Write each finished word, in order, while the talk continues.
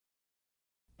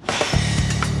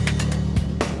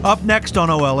Up next on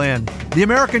OLN, the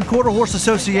American Quarter Horse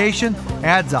Association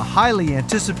adds a highly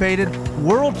anticipated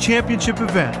World Championship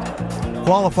event.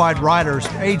 Qualified riders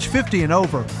age 50 and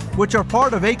over, which are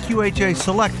part of AQHA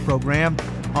Select program,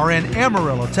 are in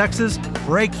Amarillo, Texas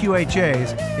for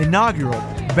AQHA's inaugural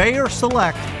Bayer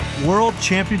Select World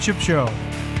Championship Show.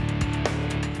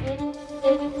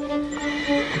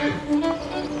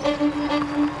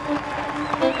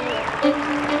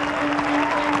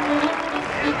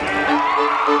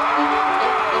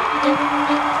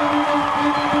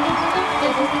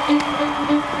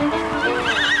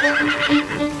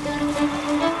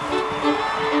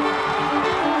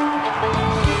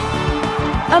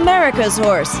 America's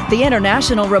Horse, the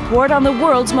international report on the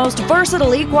world's most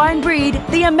versatile equine breed,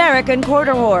 the American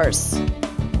Quarter Horse.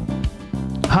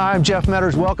 Hi, I'm Jeff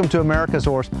Metters. Welcome to America's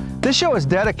Horse. This show is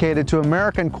dedicated to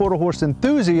American Quarter Horse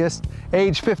enthusiasts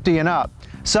age 50 and up.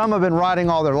 Some have been riding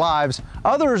all their lives.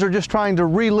 Others are just trying to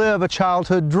relive a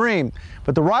childhood dream.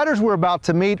 But the riders we're about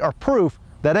to meet are proof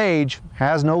that age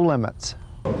has no limits.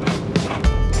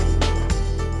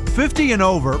 50 and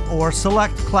over, or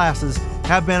select classes,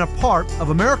 have been a part of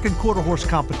American Quarter Horse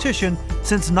competition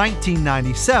since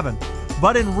 1997.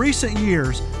 But in recent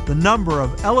years, the number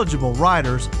of eligible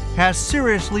riders has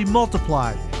seriously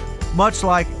multiplied. Much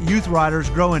like youth riders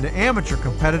grow into amateur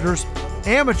competitors,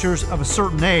 amateurs of a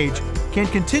certain age can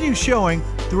continue showing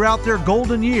throughout their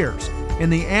golden years in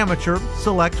the Amateur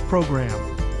Select program.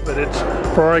 But it's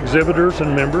for our exhibitors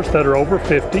and members that are over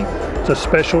 50. It's a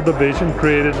special division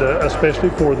created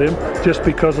especially for them just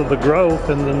because of the growth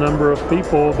and the number of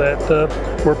people that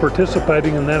were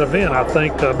participating in that event. I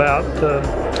think about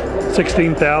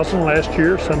 16,000 last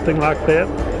year, something like that,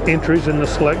 entries in the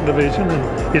select division,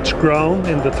 and it's grown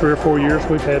in the 3 or 4 years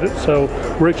we've had it, so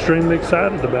we're extremely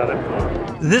excited about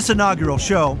it. This inaugural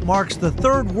show marks the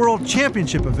 3rd World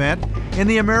Championship event in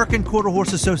the American Quarter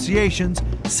Horse Association's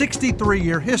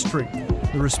 63-year history.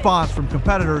 The response from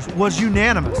competitors was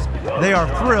unanimous. They are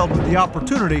thrilled with the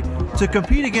opportunity to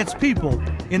compete against people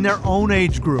in their own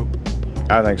age group.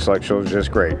 I think select shows are just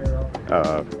great.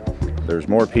 There's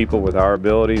more people with our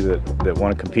ability that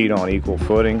want to compete on equal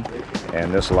footing,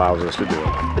 and this allows us to do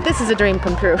it. But this is a dream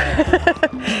come true.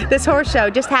 This horse show,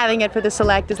 just having it for the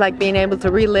select is like being able to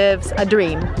relive a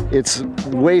dream. It's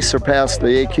way surpassed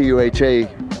the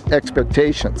AQHA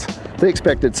expectations. They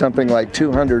expected something like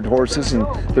 200 horses, and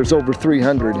there's over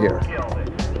 300 here.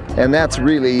 And that's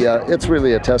really, it's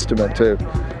really a testament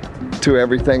to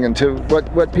everything and to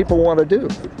what people want to do.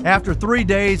 After 3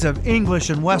 days of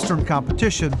English and Western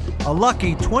competition, a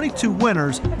lucky 22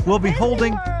 winners will be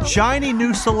holding shiny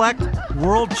new Select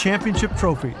World Championship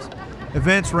trophies.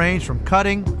 Events range from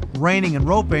cutting, reining, and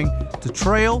roping to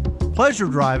trail, pleasure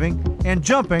driving, and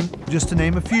jumping, just to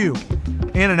name a few.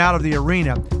 In and out of the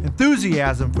arena,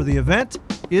 enthusiasm for the event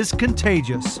is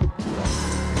contagious.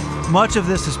 Much of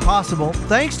this is possible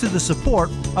thanks to the support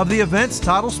of the event's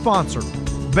title sponsor,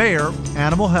 Bayer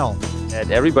Animal Health.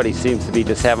 Everybody seems to be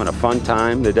just having a fun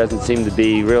time. There doesn't seem to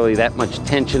be really that much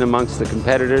tension amongst the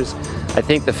competitors. I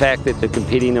think the fact that they're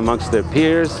competing amongst their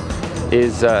peers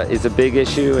is a big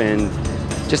issue, and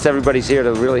just everybody's here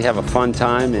to really have a fun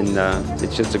time, and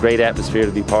it's just a great atmosphere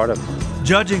to be part of.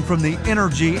 Judging from the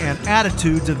energy and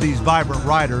attitudes of these vibrant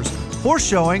riders, horse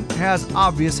showing has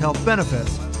obvious health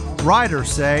benefits.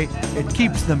 Riders say it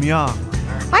keeps them young.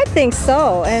 I think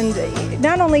so, and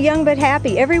not only young but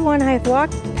happy. Everyone I've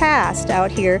walked past out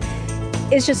here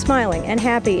is just smiling and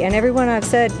happy, and everyone I've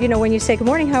said, you know, when you say good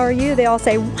morning, how are you, they all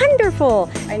say wonderful.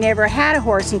 I never had a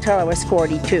horse until I was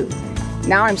 42.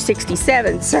 Now I'm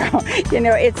 67, so you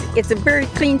know, it's a very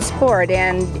clean sport,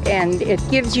 and it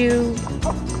gives you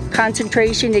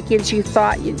concentration, it gives you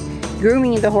thought.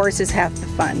 Grooming the horse is half the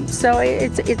fun, so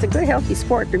it's a good healthy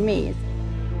sport for me.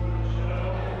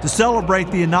 To celebrate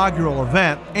the inaugural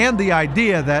event and the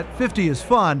idea that 50 is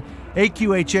fun,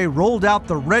 AQHA rolled out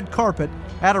the red carpet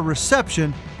at a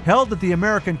reception held at the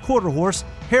American Quarter Horse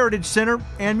Heritage Center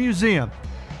and Museum.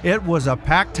 It was a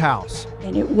packed house.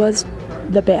 And it was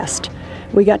the best.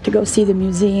 We got to go see the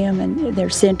museum and their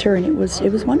center, and it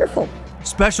was wonderful.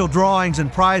 Special drawings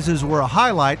and prizes were a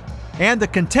highlight, and the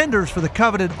contenders for the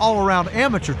coveted all-around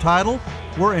amateur title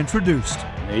were introduced.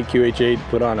 AQHA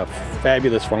put on a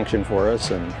fabulous function for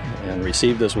us and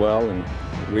received us well, and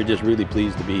we're just really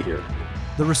pleased to be here.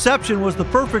 The reception was the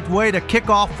perfect way to kick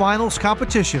off finals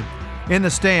competition. In the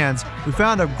stands, we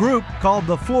found a group called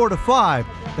the Florida Five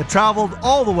that traveled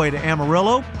all the way to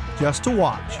Amarillo just to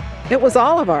watch. It was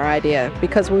all of our idea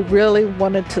because we really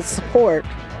wanted to support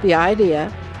the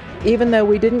idea. Even though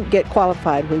we didn't get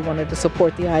qualified, we wanted to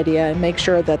support the idea and make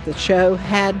sure that the show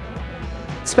had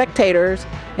spectators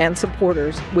and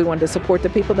supporters. We wanted to support the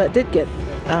people that did get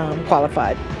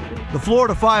qualified. The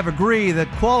Florida Five agree that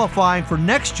qualifying for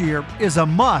next year is a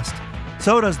must.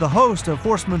 So does the host of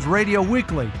Horseman's Radio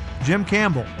Weekly, Jim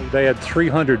Campbell. They had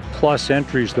 300 plus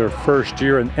entries their first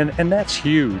year, and that's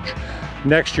huge.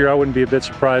 Next year, I wouldn't be a bit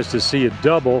surprised to see it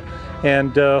double,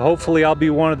 and hopefully I'll be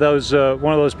one of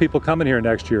those people coming here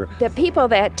next year. The people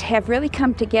that have really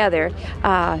come together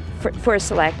for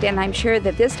Select, and I'm sure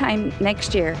that this time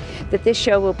next year that this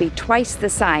show will be twice the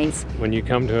size. When you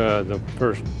come to the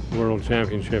first World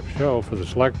Championship show for the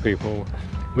Select people,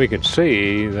 we could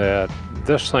see that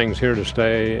this thing's here to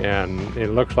stay, and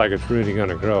it looks like it's really going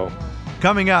to grow.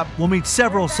 Coming up, we'll meet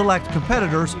several Select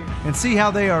competitors and see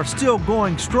how they are still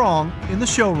going strong in the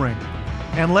show ring.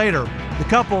 And later, the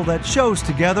couple that shows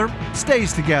together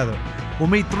stays together. We'll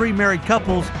meet 3 married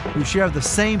couples who share the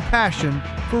same passion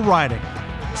for riding.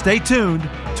 Stay tuned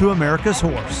to America's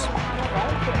Horse.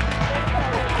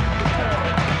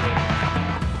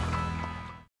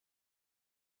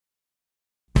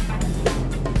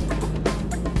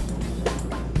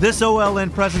 This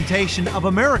OLN presentation of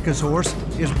America's Horse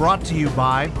is brought to you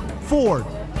by Ford.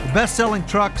 The best-selling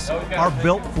trucks are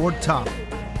built Ford tough.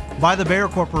 By the Bayer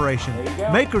Corporation,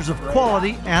 makers of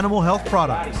quality animal health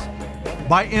products.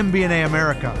 By MB&A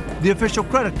America, the official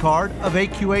credit card of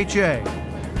AQHA.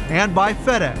 And by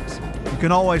FedEx. You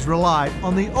can always rely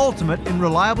on the ultimate in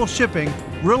reliable shipping.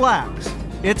 Relax,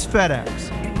 it's FedEx.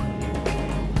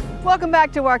 Welcome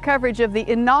back to our coverage of the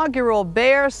inaugural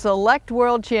Bayer Select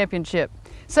World Championship.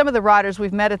 Some of the riders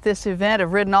we've met at this event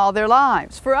have ridden all their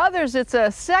lives. For others, it's a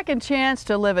second chance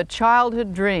to live a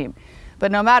childhood dream.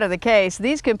 But no matter the case,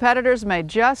 these competitors may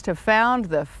just have found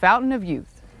the fountain of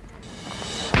youth.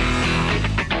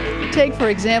 Take, for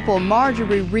example,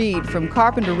 Marjorie Reed from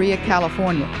Carpinteria,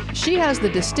 California. She has the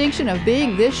distinction of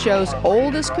being this show's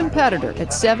oldest competitor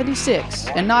at 76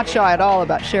 and not shy at all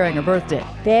about sharing her birthday.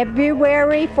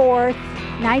 February 4th,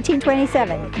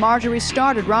 1927. Marjorie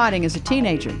started riding as a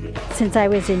teenager. Since I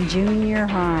was in junior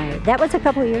high. That was a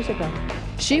couple years ago.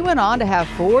 She went on to have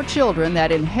 4 children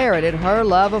that inherited her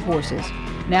love of horses.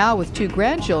 Now, with 2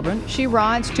 grandchildren, she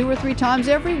rides 2 or 3 times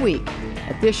every week.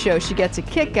 At this show, she gets a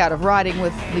kick out of riding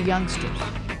with the youngsters.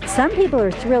 Some people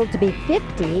are thrilled to be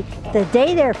 50. The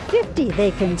day they're 50,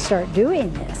 they can start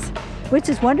doing this, which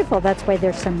is wonderful. That's why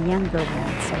there's some younger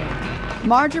ones. So.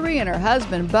 Marjorie and her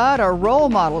husband, Bud, are role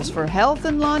models for health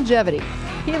and longevity.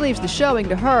 He leaves the showing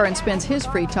to her and spends his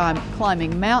free time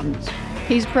climbing mountains.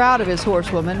 He's proud of his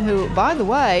horsewoman, who, by the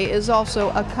way, is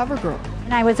also a cover girl.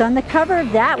 And I was on the cover.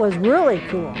 That was really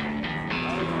cool.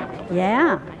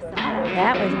 Yeah,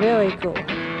 that was really cool.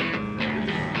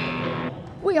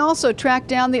 We also tracked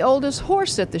down the oldest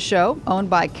horse at the show, owned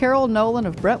by Carol Nolan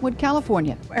of Brentwood,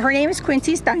 California. Her name is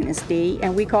Quincy's Dynasty,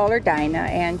 and we call her Dinah,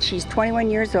 and she's 21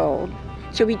 years old.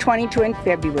 She'll be 22 in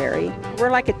February.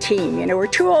 We're like a team, you know. We're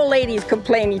 2 old ladies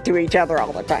complaining to each other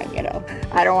all the time, you know.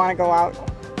 I don't want to go out.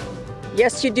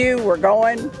 Yes, you do. We're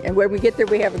going, and when we get there,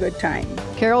 we have a good time.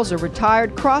 Carol's a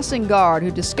retired crossing guard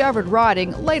who discovered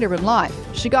riding later in life.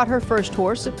 She got her first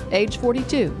horse at age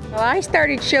 42. Well, I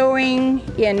started showing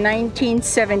in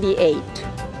 1978.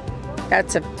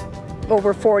 That's a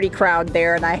over 40 crowd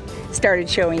there, and I started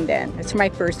showing then. It's my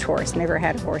first horse. Never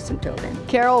had a horse until then.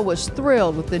 Carol was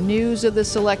thrilled with the news of the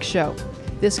Select show.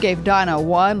 This gave Dinah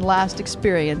one last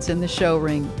experience in the show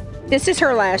ring. This is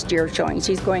her last year of showing.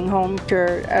 She's going home to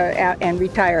and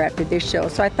retire after this show,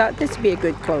 so I thought this would be a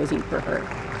good closing for her.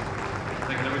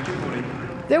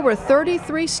 There were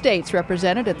 33 states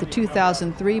represented at the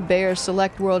 2003 Bayer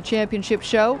Select World Championship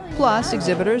show, plus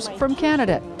exhibitors from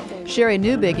Canada. Sherry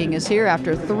Newbigging is here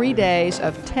after 3 days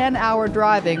of 10-hour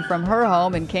driving from her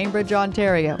home in Cambridge,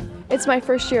 Ontario. It's my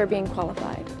first year being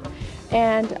qualified,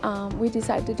 and we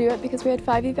decided to do it because we had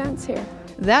 5 events here.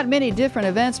 That many different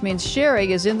events means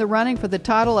Sherry is in the running for the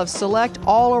title of Select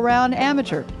All-Around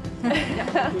Amateur.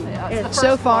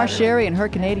 So far, Sherry and her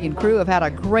Canadian crew have had a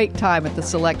great time at the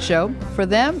Select show. For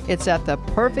them, it's at the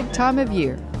perfect time of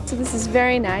year. So this is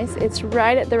very nice. It's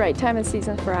right at the right time of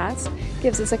season for us.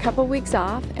 Gives us a couple weeks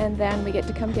off, and then we get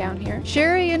to come down here.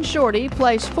 Sherry and Shorty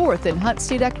placed 4th in Hunt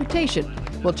Seat Equitation.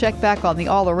 We'll check back on the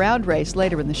all-around race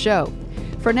later in the show.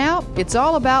 For now, it's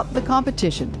all about the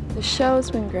competition. The show's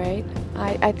been great.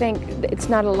 I think it's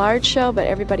not a large show, but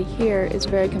everybody here is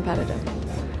very competitive.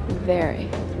 Very.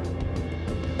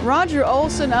 Roger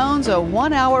Olson owns a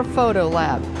 1-hour photo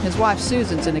lab. His wife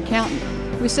Susan's an accountant.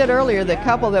 We said earlier the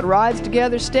couple that rides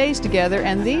together stays together,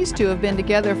 and these 2 have been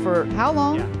together for how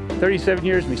long? 37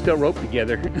 years, and we still rope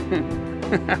together.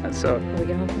 So we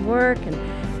get home from work,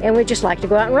 and we just like to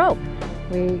go out and rope.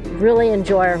 We really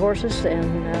enjoy our horses,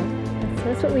 and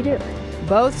that's what we do.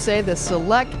 Both say the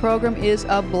Select program is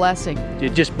a blessing.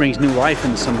 It just brings new life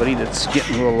into somebody that's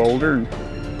getting a little older.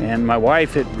 And my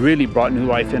wife, it really brought new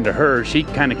life into her. She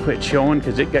kind of quit showing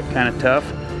because it got kind of tough.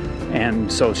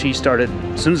 And so she started,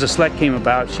 as soon as the Select came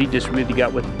about, she just really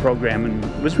got with the program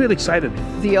and was really excited.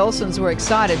 The Olsons were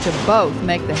excited to both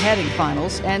make the heading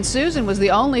finals, and Susan was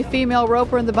the only female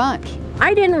roper in the bunch.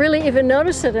 I didn't really even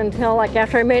notice it until like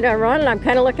after I made a run, and I'm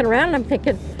kind of looking around and I'm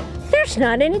thinking, there's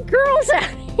not any girls out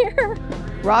here.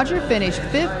 Roger finished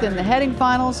 5th in the heading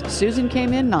finals. Susan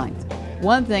came in 9th.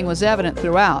 One thing was evident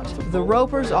throughout. The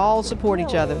ropers all support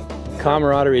each other.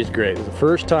 Camaraderie is great. It's the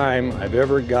first time I've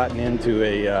ever gotten into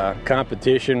a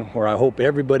competition where I hope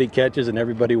everybody catches and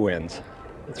everybody wins.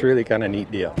 It's really kind of a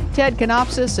neat deal. Ted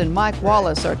Canopsis and Mike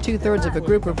Wallace are 2/3 of a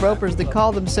group of ropers that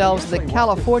call themselves the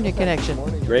California Connection.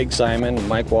 Greg Simon,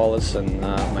 Mike Wallace, and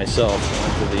myself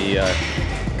went to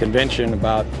the convention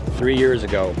about 3 years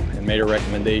ago and made a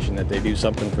recommendation that they do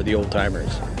something for the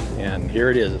old-timers. And here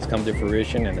it is. It's come to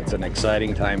fruition, and it's an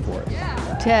exciting time for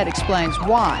us. Ted explains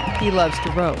why he loves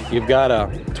to rope. You've got a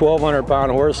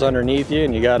 1,200-pound horse underneath you,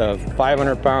 and you got a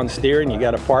 500-pound steer, and you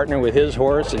got a partner with his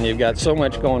horse, and you've got so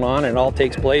much going on, and it all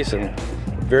takes place in a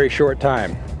very short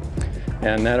time.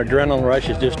 And that adrenaline rush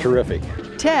is just terrific.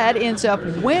 Ted ends up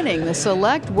winning the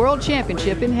Select World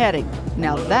Championship in heading.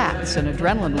 Now that's an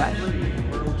adrenaline rush.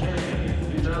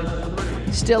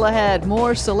 Still ahead,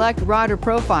 more Select rider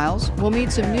profiles. We'll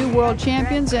meet some new world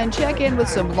champions and check in with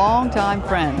some longtime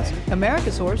friends.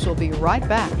 America's Horse will be right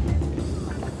back.